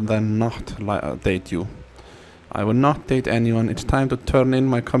 I will then not date you. I will not date anyone. It's time to turn in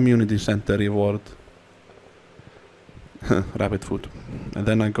my community center reward. Rabbit food. And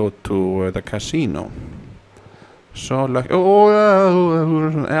then I go to the casino. So like,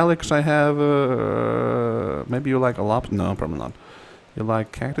 Alex, I have maybe you like a lobster. No, probably not. You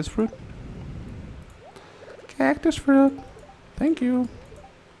like cactus fruit? Cactus fruit. Thank you.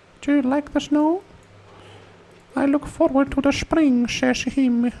 Do you like the snow? I look forward to the spring, says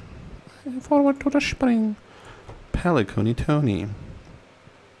him. Forward to the spring. Pelicony Tony.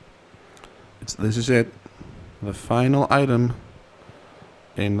 This is it. The final item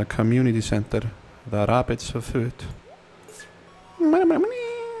in the community center. The rabbit's food.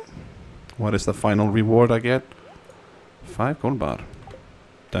 What is the final reward I get? 5 gold bar.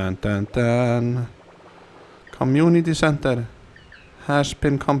 Dun dun dun. Community center has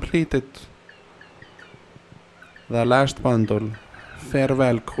been completed. The last bundle.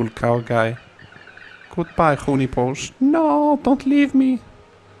 Farewell, cool cow guy. Goodbye, Honey Post. No, don't leave me.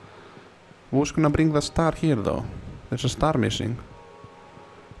 Who's gonna bring the star here, though? There's a star missing.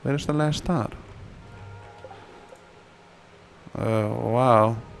 Where is the last star?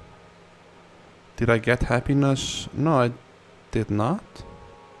 Wow. Did I get happiness? No, I did not.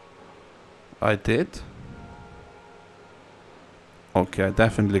 I did. Okay, I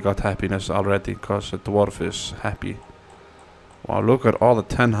definitely got happiness already because the dwarf is happy. Wow, look at all the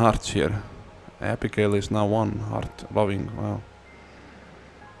 10 hearts here. Abigail is now 1 heart loving. Wow.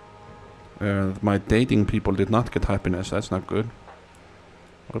 My dating people did not get happiness. That's not good.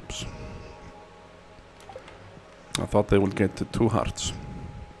 Oops. I thought they would get 2 hearts.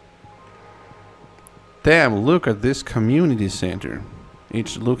 Damn, look at this community center.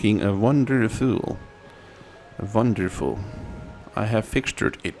 It's looking wonderful. Wonderful. I have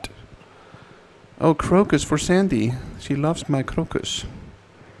fixtured it. Oh, crocus for Sandy. She loves my crocus.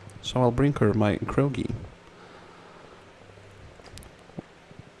 So I'll bring her my croaky.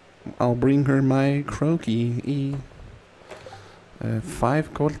 I'll bring her my croaky.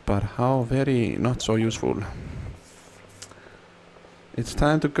 5 gold bar. How very not so useful. It's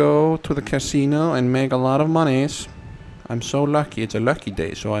time to go to the casino and make a lot of monies. I'm so lucky. It's a lucky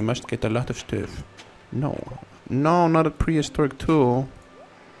day, so I must get a lot of stuff. No. No, not a prehistoric tool.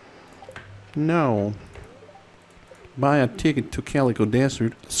 No. Buy a ticket to Calico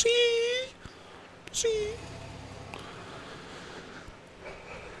Desert. See? See?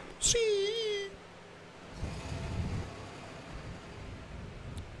 See?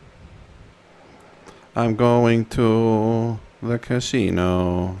 I'm going to the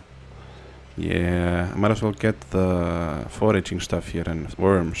casino. Yeah, I might as well get the foraging stuff here and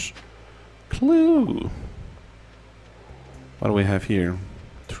worms. Clue. What do we have here?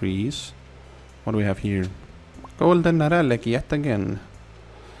 Trees. What do we have here? Golden relic yet again.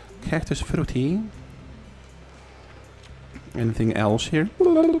 Cactus fruity. Anything else here?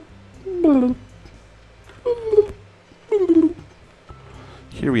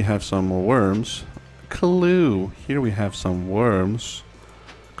 Here we have some worms. Clue. Here we have some worms.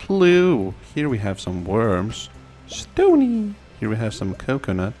 Clue. Here we have some worms. Stony. Here we have some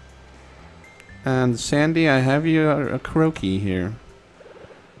coconut. And Sandy, I have you a croaky here.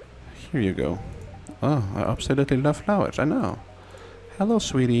 Here you go. Oh, I absolutely love flowers, I know. Hello,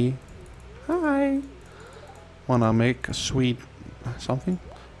 sweetie. Hi. Wanna make a sweet something?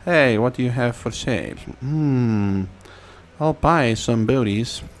 Hey, what do you have for sale? I'll buy some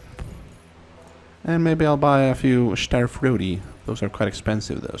booties. And maybe I'll buy a few star fruity. Those are quite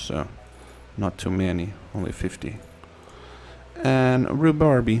expensive though, so not too many. Only 50. And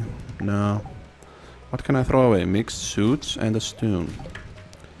rhubarby. No. What can I throw away? Mixed suits and a spoon.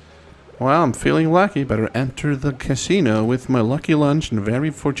 Well, I'm feeling lucky. Better enter the casino with my lucky lunch and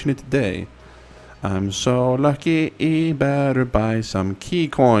very fortunate day. I'm so lucky, better buy some key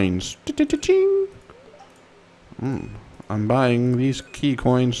coins. I'm buying these key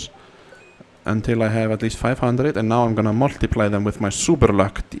coins until I have at least 500, and now I'm gonna multiply them with my super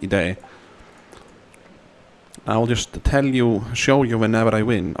luck day. I'll just show you whenever I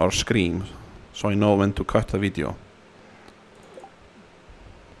win, or scream, so I know when to cut the video.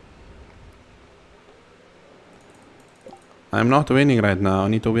 I'm not winning right now. I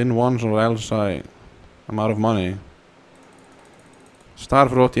need to win once or else I'm out of money.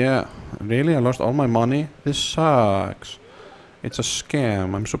 Starfruit, yeah. Really? I lost all my money? This sucks. It's a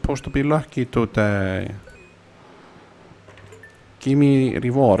scam. I'm supposed to be lucky today. Give me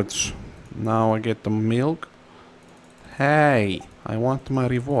rewards. Now I get the milk. Hey, I want my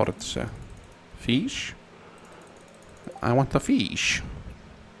rewards. Fish? I want the fish.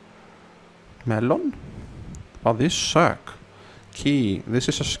 Melon? Oh, this sucks. Key. This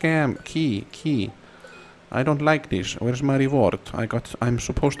is a scam. Key. I don't like this. Where's my reward? I'm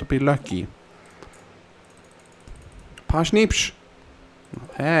supposed to be lucky. Parsnips.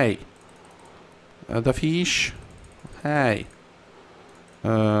 Hey. The fish. Hey.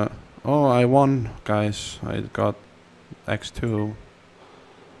 Oh, I won, guys. I got X2.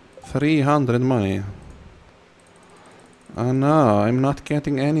 300 money. Oh no, I'm not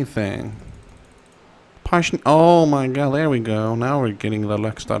getting anything. Oh my god, there we go. Now we're getting the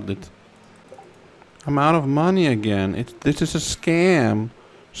luck started. I'm out of money again. This is a scam.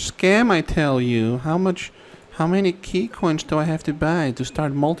 Scam, I tell you. How many key coins do I have to buy to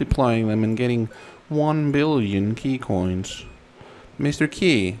start multiplying them and getting 1 billion key coins? Mr.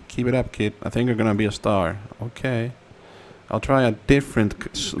 Key, keep it up, kid. I think you're gonna be a star. Okay. I'll try a different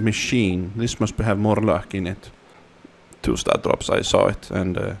machine. This must have more luck in it. 2 star drops, I saw it,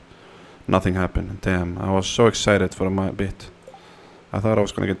 and nothing happened. Damn, I was so excited for a bit. I thought I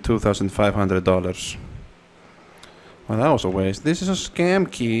was gonna get $2,500. Well, that was a waste. This is a scam,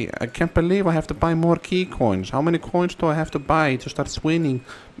 Key. I can't believe I have to buy more key coins. How many coins do I have to buy to start winning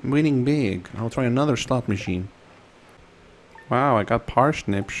big? I'll try another slot machine. Wow, I got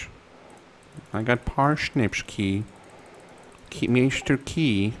parsnips. Key. Mr.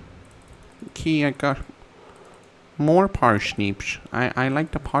 Key. Key, I got more parsnips. I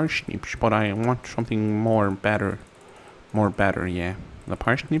like the parsnips, but I want something more better. Yeah. The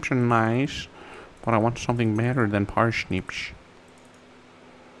parsnips are nice, but I want something better than parsnips.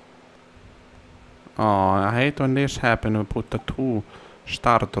 Oh, I hate when this happens. We put the 2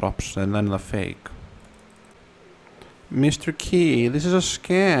 star drops and then the fake. Mr. Key, this is a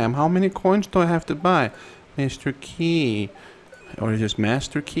scam. How many coins do I have to buy? Mr. Key. Or is this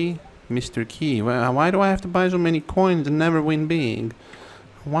Master Key? Mr. Key. Why do I have to buy so many coins and never win big?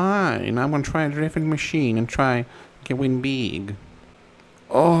 Why? And I'm gonna try a different machine and try to win big.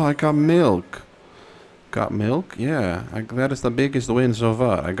 Oh, I got milk. Got milk? Yeah. That is the biggest win so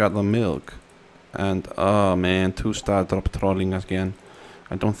far. I got the milk. And, oh man, 2 star drop trolling again.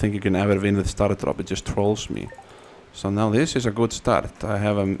 I don't think you can ever win with star drop. It just trolls me. So now this is a good start.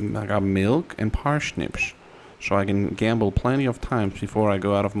 I got milk and parsnips. So I can gamble plenty of times before I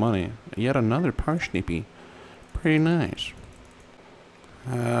go out of money. Yet another parsnippy. Pretty nice.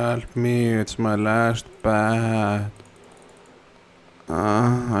 Help me, it's my last bet.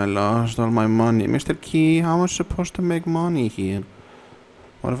 I lost all my money. Mr. Key, how am I supposed to make money here?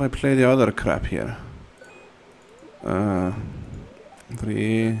 What if I play the other crap here? 3,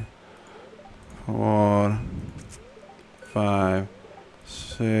 4, 5,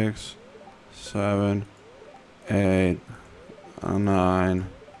 6, 7, 8, 9,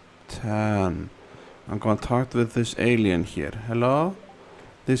 10. I'm gonna talk with this alien here. Hello?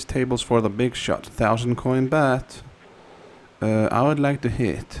 This table's for the big shot. 1,000 coin bet. I would like to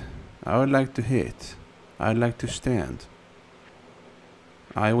hit. I'd like to stand.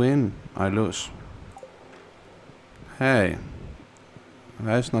 I win. I lose. Hey.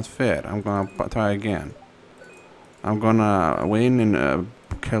 That's not fair. I'm gonna try again. I'm gonna win in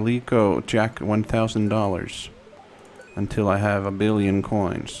Calico Jack $1,000 until I have 1 billion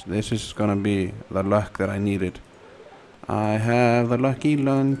coins. This is gonna be the luck that I needed. I have the lucky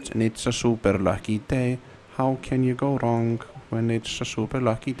lunch and it's a super lucky day. How can you go wrong when it's a super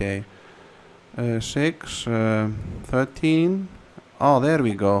lucky day? 6, 13. Oh, there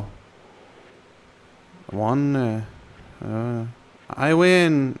we go. I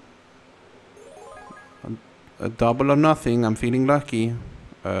win. A double or nothing. I'm feeling lucky.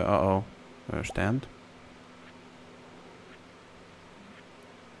 Uh-oh. Stand.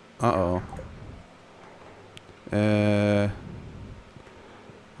 Uh-oh.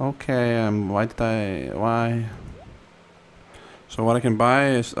 Okay, why? So what I can buy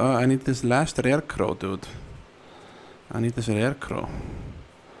is, I need this last rare crow, dude. I need this rare crow.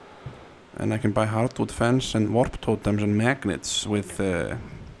 And I can buy hardwood fence and warp totems and magnets with the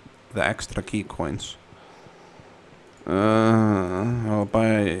extra key coins. I'll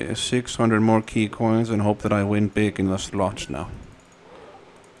buy 600 more key coins and hope that I win big in the slots now.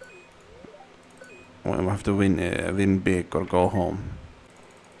 Well, I have to win big or go home.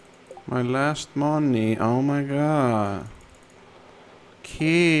 My last money, oh my god.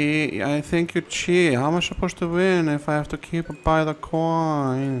 Key, I think you cheat. How am I supposed to win if I have to keep buy the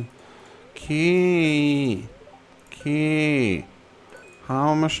coin? Key.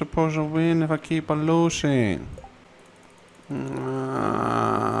 How am I supposed to win if I keep losing?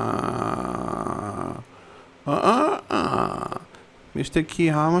 Mr. Key,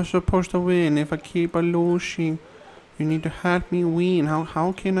 how am I supposed to win if I keep losing? You need to help me win.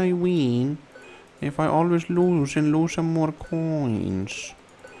 How can I win if I always lose and lose some more coins?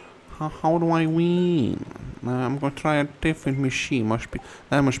 How do I win? I'm gonna try a different machine.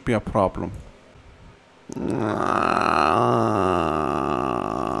 That must be a problem.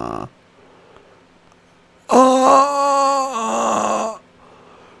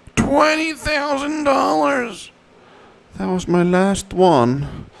 $20,000. That was my last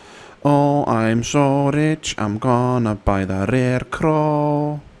one. Oh, I'm so rich. I'm gonna buy the rare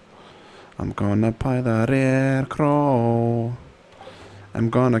crow. I'm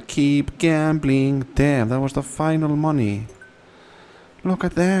gonna keep gambling. Damn, that was the final money. Look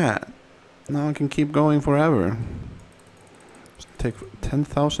at that. Now I can keep going forever. Take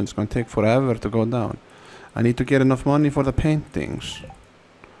 10,000. It's gonna take forever to go down. I need to get enough money for the paintings.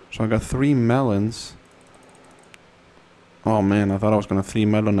 So I got 3 melons. Oh man, I thought I was gonna 3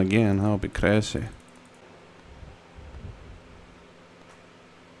 melon again. That would be crazy.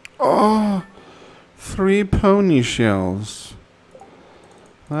 Oh, 3 pony shells.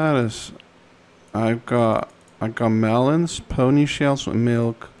 That is. I got melons, pony shells with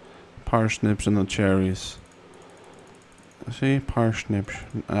milk, parsnips, and the cherries. See, parsnips.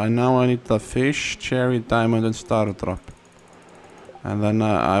 Now I need the fish, cherry, diamond, and star drop. And then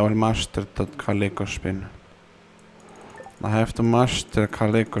I will master the Calico spin. I have to master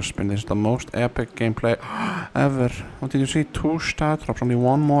Calico spin. This is the most epic gameplay ever. What did you see? 2 star drops. Only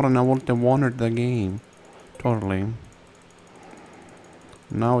 1 more and I would have won the game. Totally.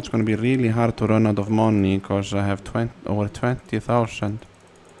 Now it's gonna be really hard to run out of money because I have over 20,000.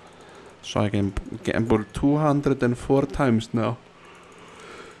 So I can gamble 204 times now.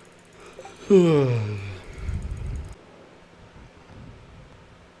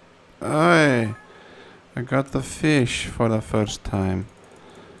 Hey, I got the fish for the first time.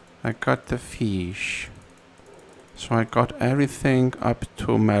 I got the fish. So I got everything up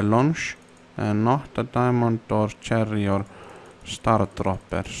to melons and not the diamond or cherry or star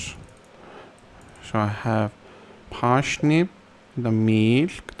droppers. So I have parsnip, the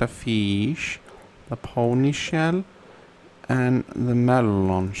milk, the fish, the pony shell, and the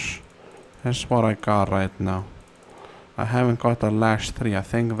melons. That's what I got right now. I haven't got the last 3. I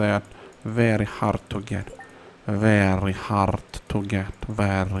think they are very hard to get. Very hard to get.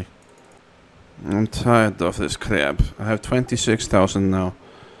 Very. I'm tired of this crap. I have 26,000 now.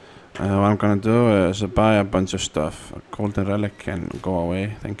 What I'm gonna do is buy a bunch of stuff. A golden relic can go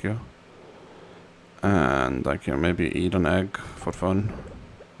away, thank you. And I can maybe eat an egg for fun.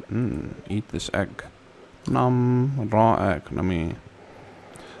 Eat this egg. Nom, raw egg, nummy.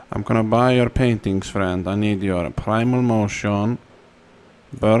 I'm gonna buy your paintings, friend. I need your Primal Motion,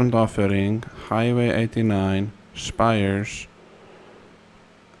 Burned Offering, Highway 89, Spires,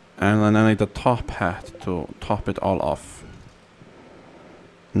 and then I need a top hat to top it all off.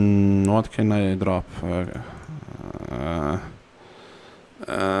 What can I drop?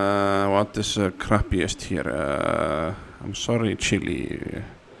 What is crappiest here? I'm sorry, chili.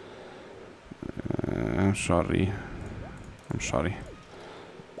 I'm sorry,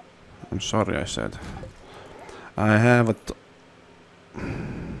 I said. I have a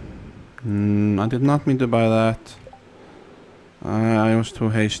I did not mean to buy that. I was too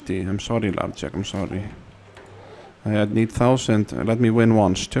hasty. I'm sorry, Larjack, I'm sorry. I need 1,000. Let me win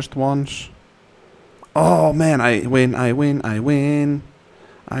once. Just once. Oh man, I win. I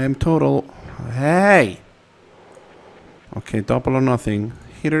am total. Hey! Okay, double or nothing.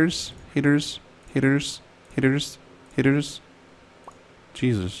 Hitters, hitters, hitters, hitters, hitters.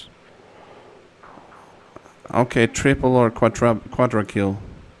 Jesus. Okay, triple or quadra kill.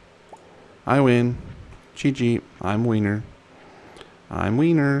 I win. GG. I'm winner. I'm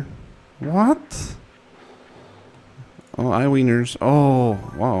winner. What? Oh, I winners. Oh,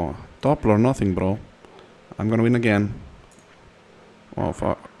 wow. Double or nothing, bro. I'm gonna win again. Oh,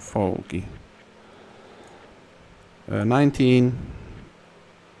 foggy. 19.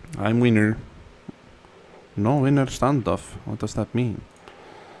 I'm winner. No winner standoff. What does that mean?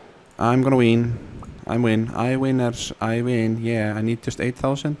 I'm gonna win. I win. I winners. I win. Yeah, I need just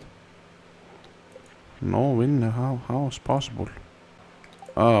 8,000. No winner. How is possible?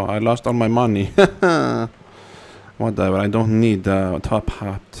 Oh, I lost all my money. Whatever. I don't need a top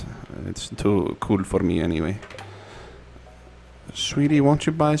hat. It's too cool for me anyway. Sweetie, won't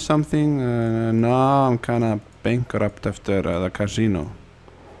you buy something? No, I'm kind of bankrupt after the casino.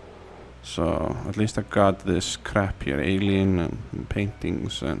 So, at least I got this crap here. Alien and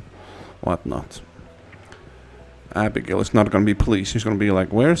paintings and whatnot. Abigail is not gonna be pleased. She's gonna be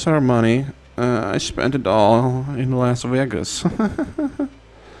like, where's our money? I spent it all in Las Vegas.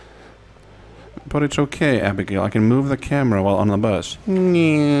 But it's okay, Abigail. I can move the camera while on the bus.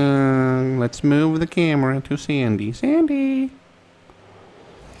 Yeah, let's move the camera to Sandy. Sandy!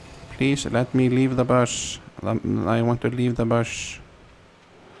 Please let me leave the bus. I want to leave the bus.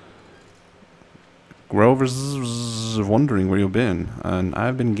 Grover's wondering where you've been. And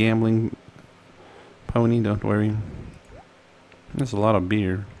I've been gambling. Pony, don't worry. There's a lot of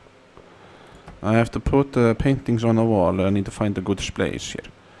beer. I have to put the paintings on the wall. I need to find a good place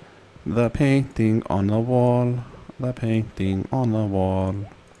here. The painting on the wall. The painting on the wall.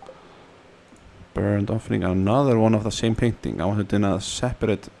 Burned offering. Another one of the same painting. I want it in a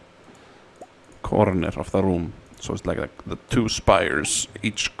separate corner of the room. So it's like the two spires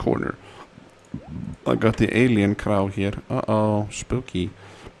each corner. I got the alien crow here. Uh-oh. Spooky.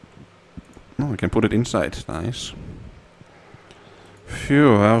 Oh, I can put it inside. Nice.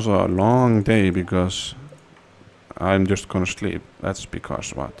 Phew, that was a long day because I'm just gonna sleep. That's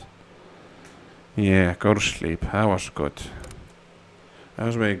because what? Yeah, go to sleep. That was good. That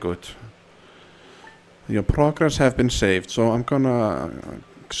was very good. Your progress have been saved, so I'm gonna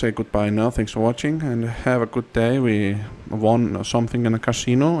say goodbye now. Thanks for watching and have a good day. We won something in a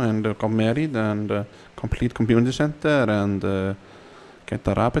casino and got married and complete community center and get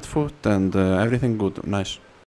a rabbit foot and everything good. Nice.